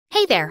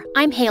Hey there,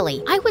 I'm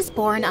Haley. I was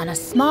born on a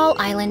small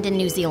island in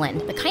New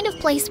Zealand, the kind of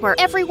place where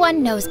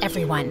everyone knows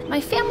everyone.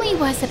 My family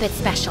was a bit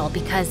special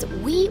because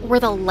we were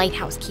the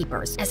lighthouse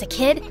keepers. As a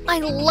kid, I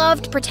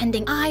loved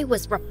pretending I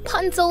was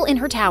Rapunzel in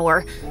her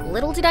tower.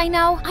 Little did I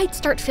know, I'd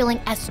start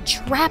feeling as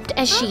trapped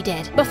as she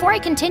did. Before I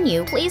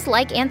continue, please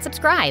like and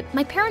subscribe.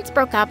 My parents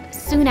broke up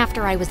soon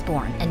after I was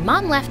born, and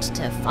Mom left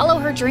to follow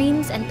her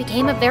dreams and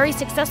became a very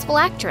successful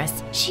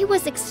actress. She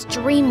was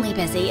extremely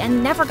busy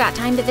and never got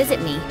time to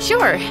visit me.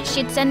 Sure,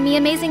 she'd send me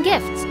amazing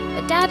gifts,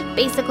 but Dad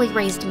basically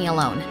raised me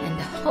alone,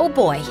 and oh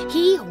boy,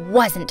 he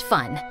wasn't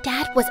fun.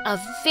 Dad was a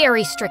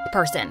very strict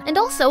person, and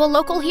also a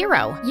local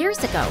hero.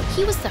 Years ago,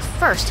 he was the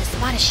first to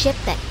spot a ship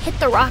that hit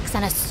the rocks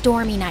on a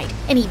stormy night,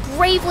 and he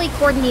bravely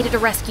coordinated a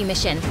rescue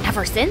mission.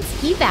 Ever since,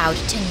 he vowed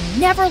to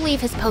never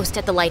leave his post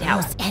at the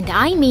lighthouse, and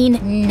I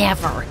mean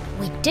never.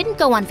 We didn't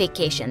go on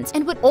vacations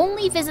and would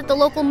only visit the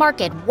local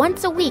market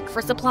once a week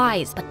for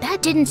supplies. But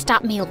that didn't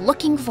stop me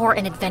looking for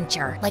an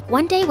adventure. Like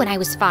one day when I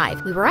was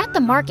 5, we were at the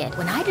market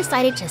when I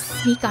decided to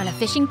sneak on a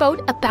fishing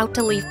boat about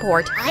to leave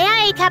port.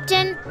 Aye, aye,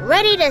 Captain.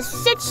 Ready to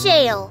set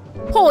sail.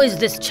 Who is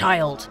this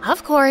child?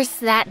 Of course,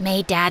 that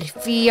made Dad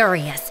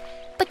furious.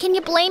 But can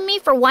you blame me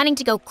for wanting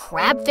to go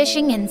crab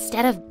fishing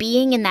instead of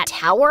being in that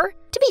tower?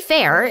 To be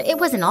fair, it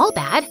wasn't all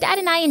bad. Dad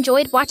and I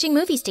enjoyed watching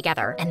movies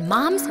together, and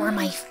Moms were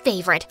my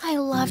favorite. I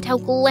loved how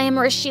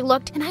glamorous she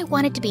looked, and I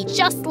wanted to be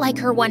just like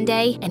her one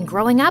day. And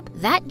growing up,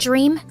 that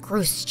dream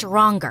grew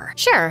stronger.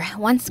 Sure,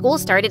 once school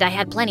started, I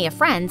had plenty of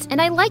friends,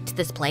 and I liked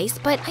this place,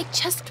 but I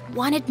just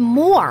wanted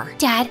more.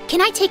 Dad,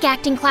 can I take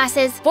acting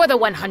classes? For the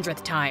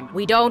 100th time,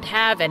 we don't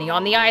have any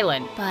on the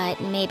island.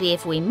 But maybe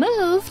if we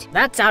moved?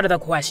 That's out of the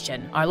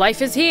question. Our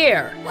life is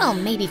here. Well,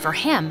 maybe for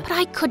him, but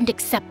I couldn't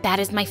accept that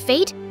as my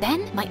fate.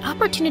 Then, my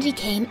opportunity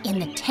came in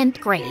the 10th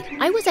grade.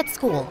 I was at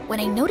school when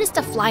I noticed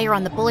a flyer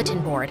on the bulletin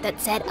board that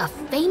said a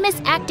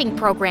famous acting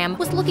program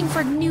was looking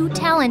for new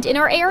talent in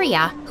our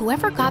area.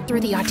 Whoever got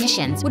through the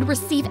auditions would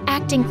receive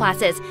acting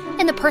classes,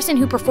 and the person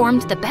who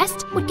performed the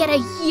best would get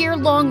a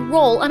year-long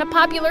role on a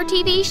popular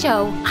TV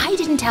show. I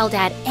didn't tell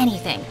Dad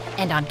anything,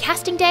 and on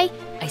casting day,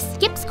 I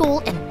skipped school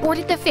and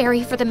boarded the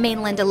ferry for the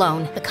mainland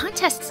alone. The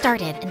contest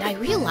started, and I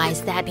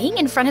realized that being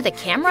in front of the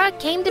camera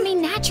came to me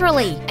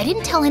naturally. I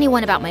didn't tell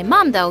anyone about my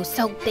mom, though,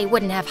 so they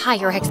wouldn't have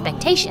higher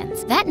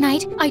expectations. That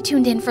night, I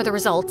tuned in for the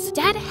results.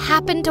 Dad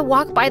happened to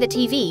walk by the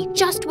TV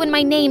just when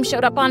my name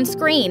showed up on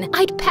screen.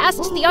 I'd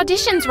passed the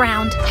auditions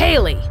round.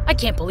 Haley, I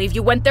can't believe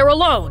you went there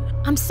alone.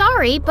 I'm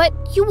sorry, but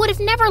you would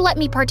have never let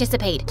me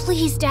participate.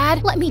 Please,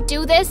 Dad, let me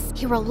do this.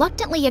 He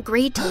reluctantly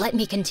agreed to let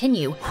me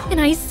continue, and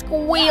I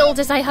squealed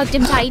as I hugged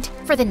him tight.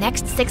 For the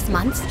next 6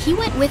 months, he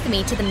went with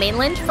me to the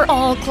mainland for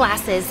all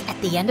classes. At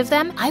the end of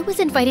them, I was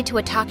invited to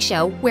a talk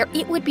show where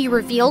it would be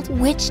revealed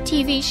which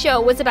TV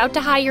show was about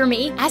to hire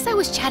me. As I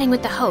was chatting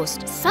with the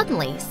host,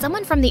 suddenly,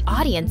 someone from the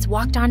audience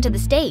walked onto the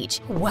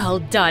stage. Well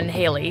done,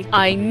 Haley.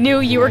 I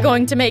knew you were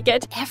going to make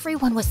it.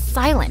 Everyone was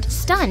silent,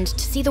 stunned to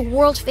see the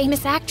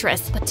world-famous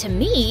actress, but to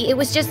me, it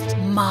was just,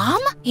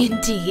 Mom?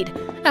 Indeed.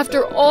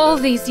 After all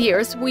these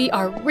years, we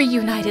are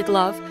reunited,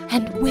 love,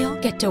 and we'll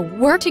get to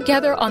work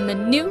together on the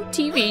new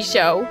TV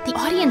show. The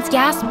audience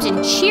gasped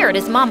and cheered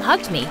as Mom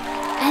hugged me.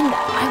 And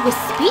I was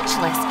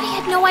speechless. I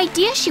had no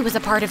idea she was a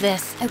part of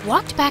this. I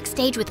walked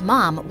backstage with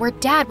Mom, where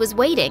Dad was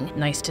waiting.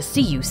 Nice to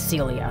see you,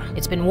 Celia.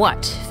 It's been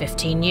what,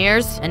 15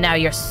 years? And now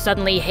you're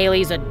suddenly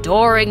Haley's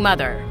adoring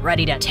mother,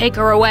 ready to take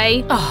her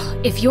away? Oh,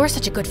 if you're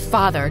such a good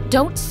father,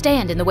 don't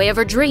stand in the way of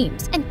her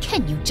dreams. And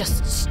can you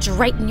just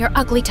straighten your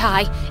ugly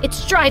tie?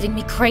 It's driving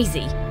me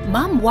crazy.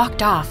 Mom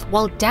walked off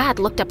while Dad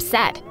looked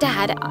upset.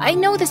 Dad, I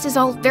know this is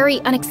all very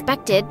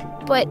unexpected,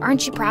 but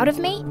aren't you proud of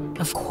me?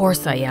 Of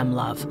course I am,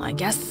 love. I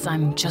guess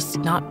I'm just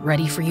not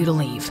ready for you to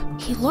leave.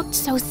 He looked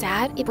so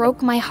sad, it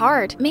broke my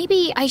heart.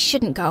 Maybe I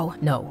shouldn't go.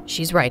 No,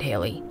 she's right,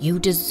 Haley. You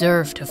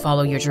deserve to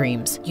follow your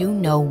dreams. You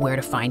know where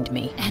to find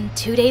me. And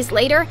 2 days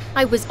later,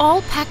 I was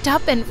all packed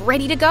up and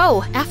ready to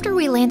go. After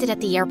we landed at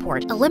the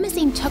airport, a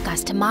limousine took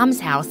us to Mom's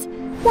house.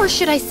 Or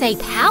should I say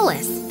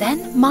palace?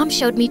 Then Mom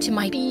showed me to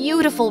my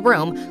beautiful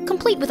room,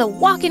 complete with a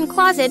walk-in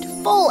closet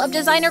full of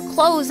designer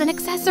clothes and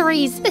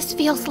accessories. This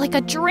feels like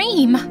a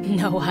dream.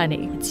 No,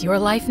 honey, it's your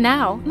life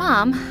now.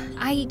 Mom,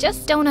 I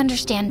just don't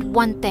understand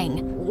one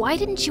thing. Why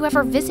didn't you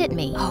ever visit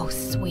me? Oh,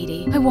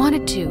 sweetie, I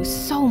wanted to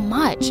so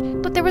much,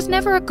 but there was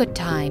never a good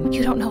time.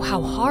 You don't know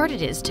how hard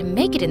it is to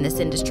make it in this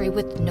industry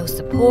with no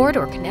support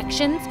or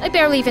connections. I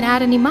barely even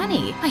had any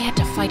money. I had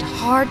to fight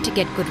hard to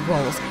get good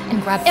roles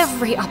and grab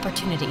every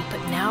opportunity.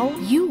 But now,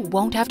 you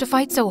won't have to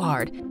fight so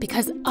hard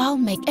because I'll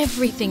make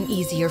everything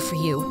easier for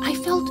you. I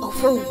felt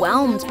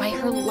overwhelmed by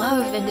her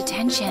love and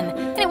attention,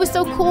 and it was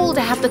so cool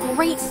to have the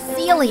great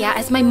Celia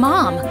as my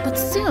mom. But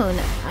soon,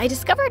 I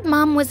discovered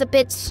Mom was a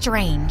bit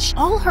strange.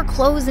 All her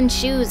clothes and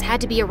shoes had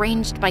to be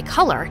arranged by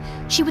color.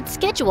 She would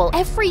schedule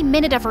every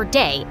minute of her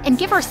day and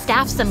give her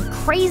staff some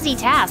crazy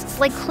tasks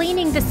like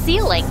cleaning the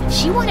ceiling.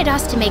 She wanted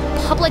us to make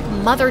public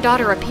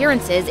mother-daughter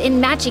appearances in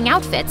matching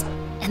outfits,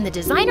 and the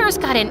designers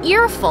got an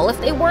earful if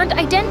they weren't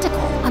identical.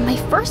 On my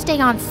first day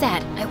on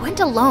set, I went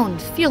alone,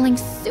 feeling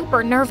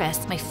super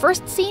nervous. My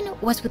first scene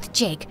was with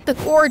Jake, the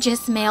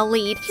gorgeous male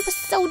lead. He was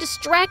so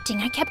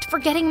distracting, I kept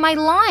forgetting my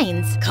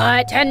lines.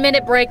 Cut.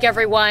 10-minute break,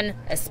 everyone.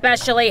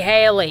 Especially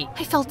Haley.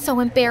 I felt so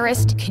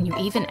embarrassed. Can you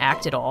even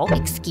act at all?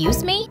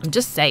 Excuse me? I'm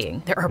just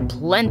saying, there are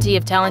plenty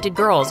of talented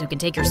girls who can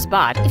take your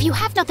spot. If you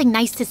have nothing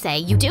nice to say,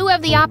 you do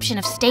have the option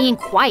of staying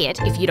quiet.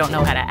 If you don't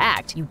know how to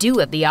act, you do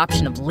have the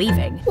option of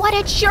leaving. What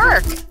a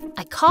jerk!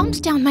 I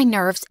calmed down my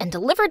nerves and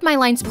delivered my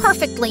lines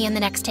perfectly in the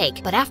next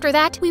take, but after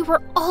that, we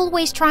were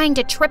always trying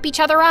to trip each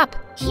other up.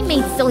 He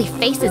made silly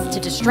faces to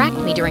distract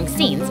me during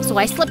scenes, so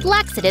I slipped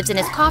laxatives in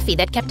his coffee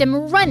that kept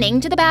him running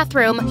to the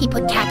bathroom. He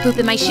put cat poop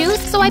in my shoes,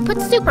 so I put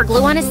super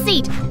glue on his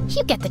seat.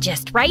 You get the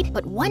gist, right?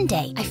 But one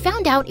day, I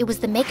found out it was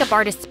the makeup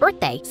artist's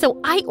birthday, so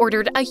I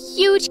ordered a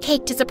huge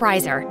cake to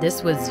surprise her.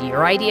 This was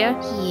your idea?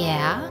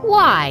 Yeah?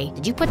 Why?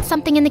 Did you put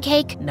something in the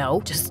cake?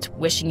 No, just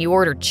wishing you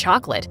ordered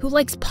chocolate. Who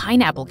likes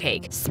pineapple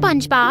cake?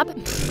 SpongeBob.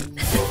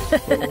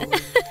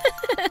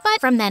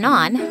 But from then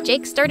on,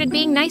 Jake started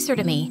being nicer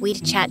to me.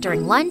 We'd chat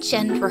during lunch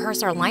and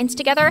rehearse our lines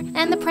together,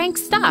 and the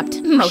pranks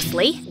stopped,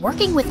 mostly.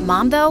 Working with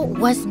Mom, though,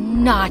 was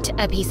not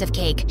a piece of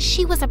cake.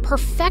 She was a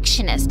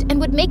perfectionist and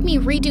would make me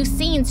redo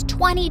scenes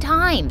 20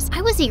 times.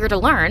 I was eager to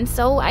learn,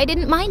 so I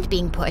didn't mind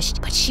being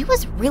pushed, but she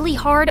was really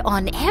hard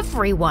on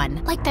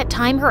everyone. Like that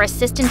time her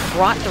assistant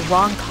brought the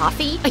wrong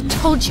coffee. I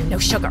told you no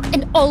sugar,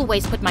 and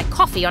always put my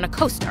coffee on a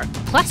coaster.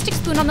 Plastic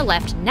spoon on the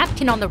left,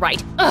 napkin on the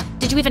right. Ugh,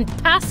 did you even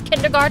pass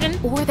kindergarten?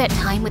 Or that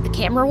time with the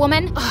camera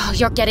woman? Oh,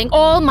 you're getting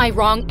all my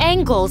wrong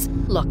angles.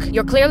 Look,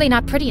 you're clearly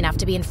not pretty enough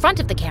to be in front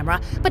of the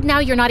camera, but now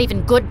you're not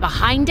even good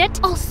behind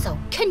it. Also,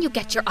 can you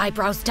get your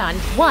eyebrows done?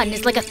 One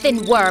is like a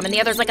thin worm and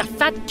the other's like a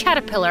fat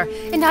caterpillar,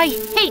 and I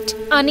hate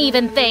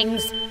uneven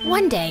things.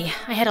 One day,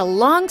 I had a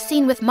long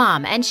scene with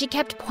Mom, and she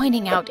kept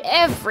pointing out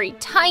every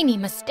tiny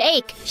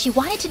mistake. She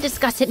wanted to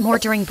discuss it more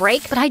during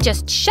break, but I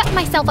just shut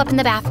myself up in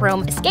the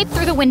bathroom, escaped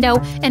through the window,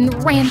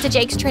 and ran to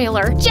Jake's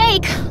trailer.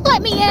 Jake,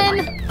 let me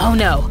in! Oh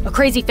no, a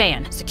crazy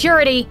fan.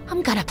 Security!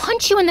 I'm gonna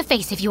punch you in the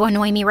face if you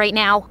annoy me right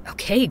now.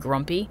 Okay,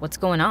 Grumpy, what's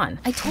going on?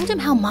 I told him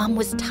how Mom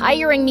was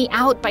tiring me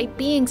out by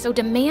being so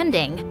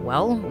demanding.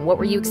 Well, what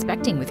were you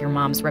expecting with your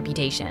mom's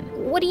reputation?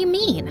 What do you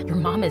mean? Your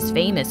mom is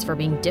famous for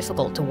being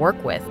difficult to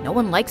work with. No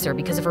one likes her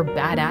because of her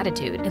bad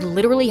attitude. I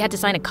literally had to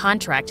sign a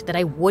contract that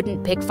I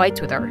wouldn't pick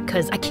fights with her,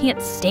 because I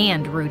can't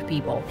stand rude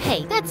people.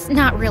 Hey, that's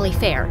not really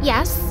fair.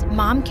 Yes,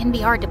 Mom can be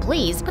hard to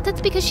please, but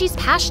that's because she's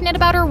passionate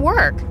about her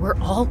work. We're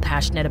all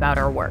passionate about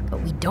our work, but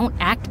we don't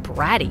act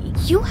bratty.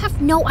 You have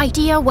no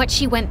idea what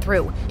she went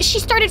through. She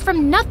started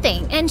from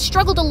nothing and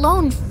struggled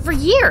alone for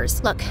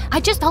years. Look, I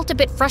just felt a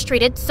bit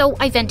frustrated, so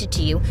I vented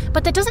to you,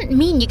 but that doesn't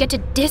mean you get to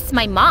diss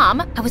my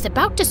mom. I was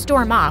about to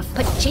storm off,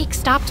 but Jake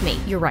stopped me.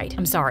 You're right,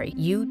 I'm sorry.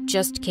 You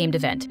just came to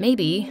vent.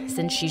 Maybe,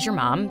 since she's your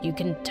mom, you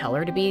can tell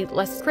her to be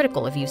less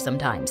critical of you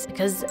sometimes,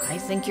 because I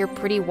think you're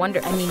pretty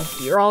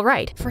you're all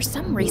right. For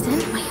some reason,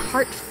 my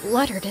heart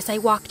fluttered as I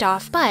walked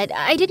off, but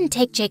I didn't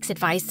take Jake's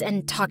advice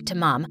and talk to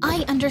Mom.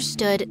 I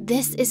understood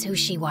this is who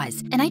she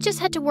was, and I just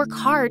had to work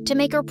hard to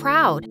make her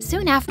proud.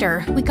 Soon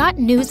after, we got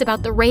news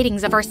about the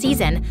ratings of our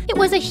season. It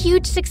was a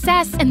huge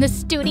success, and the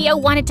studio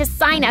wanted to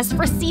sign us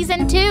for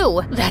season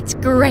 2. That's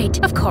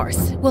great. Of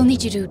course, we'll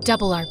need you to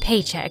double our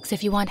paychecks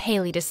if you want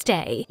Haley to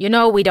stay. You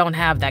know we don't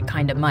have that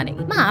kind of money.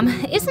 Mom,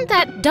 isn't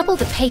that double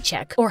the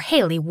paycheck or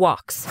Haley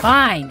walks?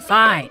 Fine.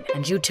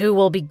 And you two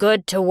will be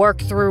good to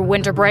work through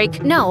winter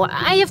break? No,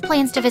 I have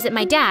plans to visit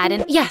my dad,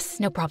 and yes,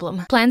 no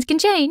problem. Plans can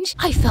change.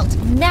 I felt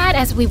mad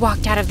as we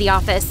walked out of the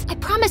office. I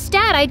promised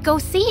Dad I'd go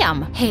see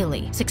him.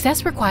 Haley,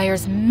 success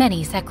requires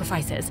many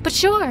sacrifices, but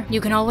sure,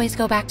 you can always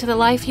go back to the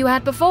life you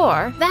had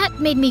before. That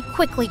made me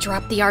quickly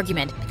drop the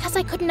argument because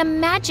I couldn't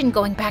imagine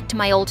going back to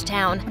my old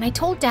town. When I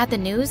told Dad the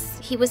news,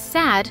 he was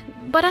sad,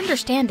 but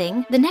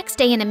understanding. The next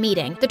day in a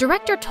meeting, the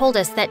director told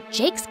us that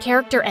Jake's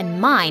character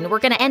and mine were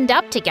gonna end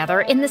up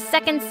together in the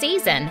second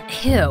season.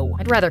 Ew,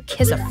 I'd rather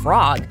kiss a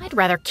frog. I'd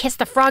rather kiss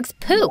the frog's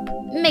poop.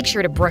 Make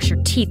sure to brush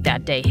your teeth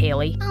that day,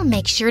 Haley. I'll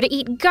make sure to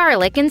eat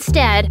garlic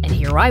instead. And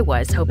here I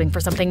was, hoping for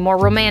something more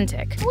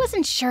romantic. I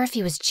wasn't sure if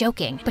he was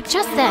joking, but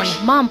just then,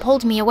 Mom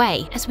pulled me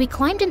away. As we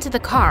climbed into the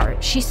car,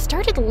 she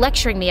started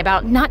lecturing me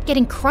about not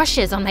getting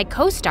crushes on my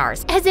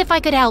co-stars, as if I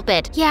could help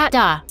it. Yeah,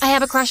 duh, I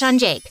have a crush on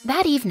Jake.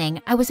 That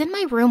evening, I was in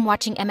my room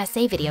watching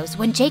MSA videos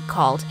when Jake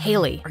called.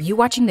 Haley, are you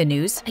watching the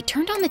news? I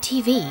turned on the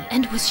TV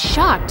and was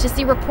shocked to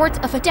see reports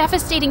of a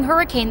devastating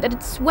hurricane that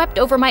had swept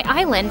over my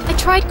island. I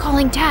tried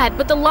calling Dad,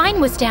 but the line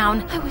was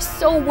down. I was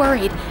so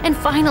worried, and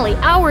finally,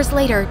 hours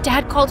later,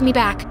 Dad called me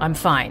back. I'm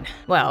fine.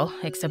 Well,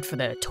 except for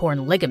the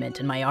torn ligament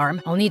in my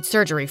arm. I'll need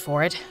surgery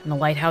for it, and the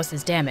lighthouse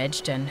is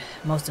damaged, and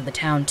most of the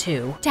town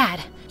too.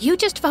 Dad, you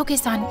just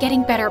focus on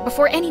getting better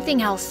before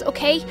anything else,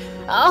 okay?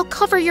 I'll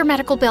cover your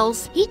medical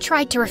bills. He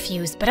tried to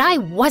refuse, but I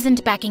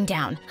wasn't backing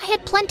down. I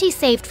had plenty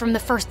saved from the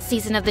first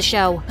season of the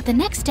show, but the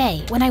next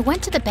day, when I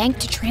went to the bank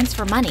to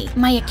transfer money,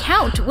 my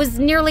account was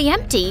nearly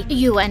empty.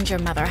 You and your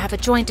mother have a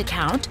joint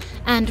account,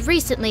 and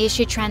recently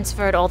she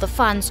transferred all the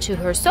funds to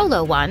her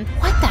solo one.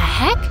 What the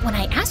heck? When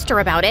I asked her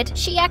about it,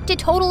 she acted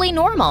totally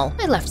normal.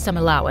 I left some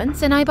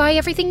allowance and I buy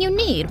everything you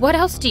need. What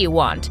else do you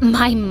want?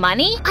 My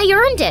money? I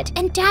earned it,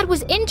 and Dad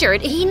was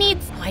injured. He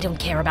needs… I don't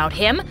care about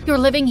him. You're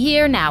living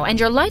here now and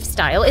your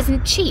lifestyle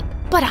isn't cheap.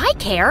 But I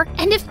care,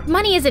 and if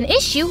money is an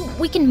issue,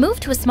 we can move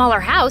to a smaller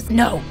house.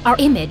 No, our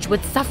image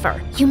would suffer.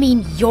 You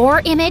mean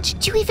your image?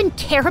 Do you even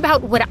care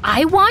about what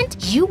I want?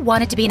 You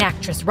wanted to be an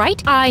actress,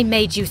 right? I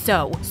made you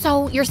so.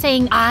 So you're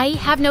saying I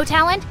have no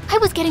talent? I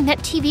was getting that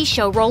TV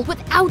show role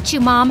without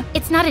you, Mom.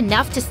 It's not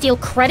enough to steal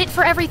credit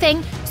for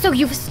everything, so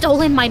you've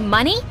stolen my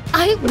money?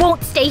 I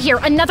won't stay here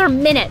another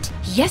minute.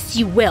 Yes,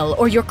 you will,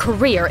 or your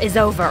career is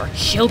over.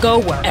 She'll go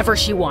wherever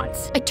she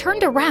wants. I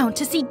turned around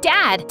to see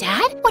Dad.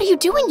 Dad? What are you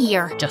doing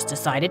here? Just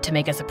decided to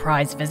make a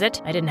surprise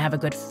visit. I didn't have a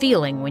good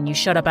feeling when you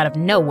showed up out of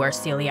nowhere,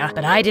 Celia,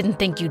 but I didn't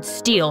think you'd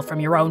steal from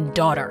your own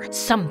daughter.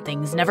 Some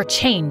things never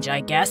change,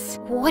 I guess.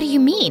 What do you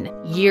mean?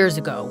 Years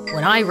ago,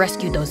 when I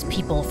rescued those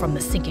people from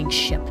the sinking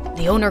ship,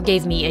 the owner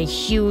gave me a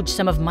huge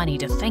sum of money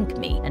to thank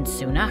me, and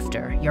soon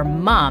after, your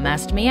mom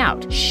asked me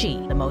out. She,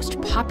 the most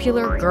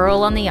popular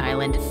girl on the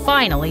island,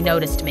 finally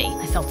noticed me.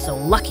 I felt so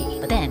lucky,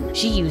 but then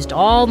she used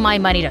all my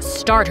money to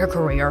start her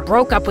career,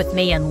 broke up with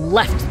me, and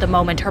left the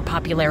moment her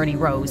popularity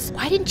rose.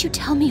 Why didn't you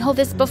tell me all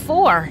this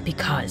before?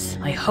 Because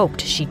I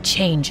hoped she'd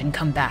change and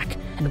come back,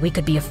 and we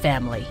could be a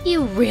family.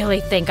 You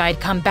really think I'd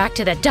come back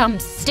to the dumb,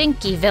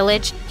 stinky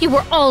village? You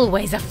were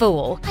always a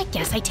fool. I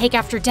guess I take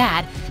after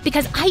Dad,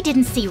 because I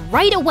didn't see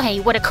right away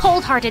what a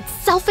cold-hearted,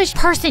 selfish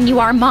person you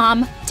are,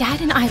 Mom.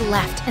 Dad and I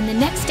left, and the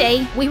next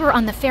day, we were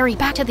on the ferry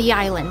back to the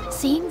island.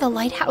 Seeing the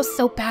lighthouse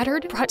so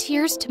battered brought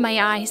tears to my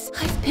eyes.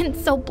 I've been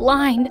so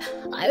blind.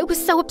 I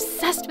was so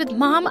obsessed with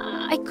Mom,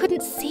 I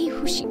couldn't see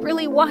who she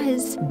really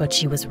was. But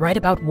she was right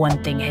about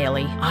one thing,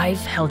 Haley. I've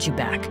held you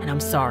back, and I'm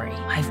sorry.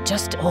 I've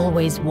just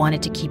always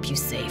wanted to keep you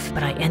safe,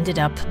 but I ended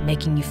up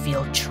making you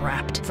feel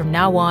trapped. From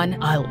now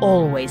on, I'll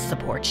always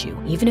support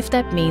you, even if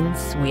that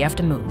means we have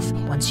to move.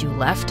 Once you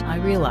left, I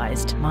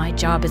realized my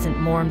job isn't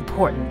more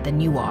important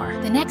than you are.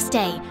 The next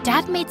day,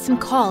 Dad made some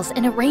calls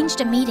and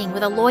arranged a meeting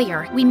with a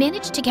lawyer. We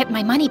managed to get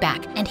my money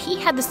back, and he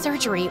had the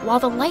surgery while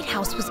the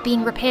lighthouse was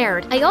being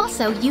repaired. I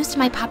also used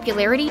my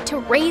popularity to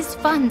raise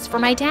funds for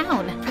my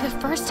town. For the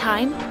first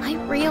time, I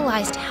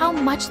realized how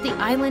much the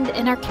island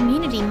and our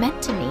community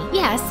meant to me.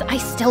 Yes, I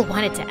still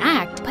wanted to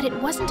act, but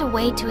it wasn't a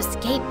way to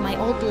escape my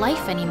old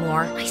life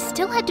anymore. I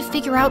still had to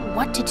figure out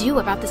what to do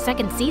about the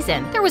second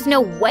season. There was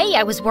no way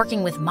I was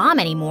working with Mom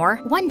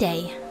anymore. One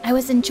day, I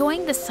was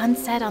enjoying the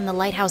sunset on the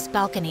lighthouse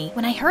balcony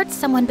when I heard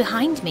someone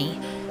behind me.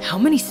 How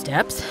many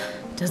steps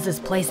does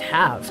this place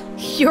have?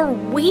 You're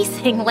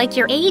wheezing like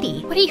you're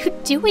 80. What are you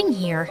doing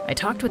here? I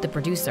talked with the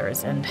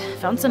producers and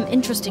found some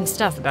interesting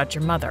stuff about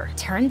your mother.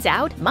 Turns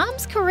out,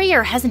 Mom's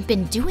career hasn't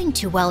been doing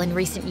too well in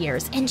recent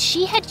years, and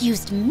she had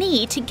used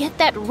me to get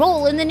that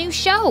role in the new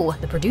show.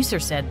 The producer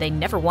said they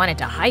never wanted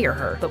to hire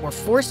her, but were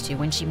forced to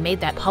when she made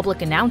that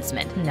public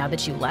announcement. Now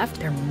that you left,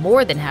 they're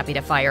more than happy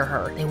to fire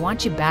her. They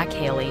want you back,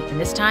 Haley, and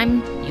this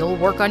time, you'll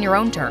work on your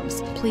own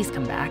terms. Please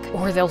come back,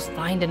 or they'll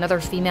find another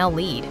female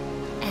lead.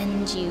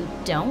 And you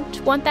don't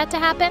want that to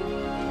happen?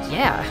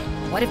 Yeah.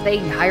 What if they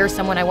hire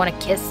someone I want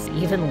to kiss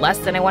even less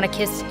than I want to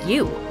kiss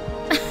you?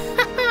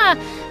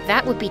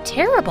 That would be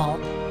terrible.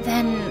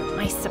 Then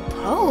I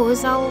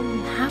suppose I'll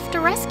have to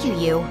rescue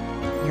you.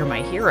 You're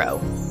my hero.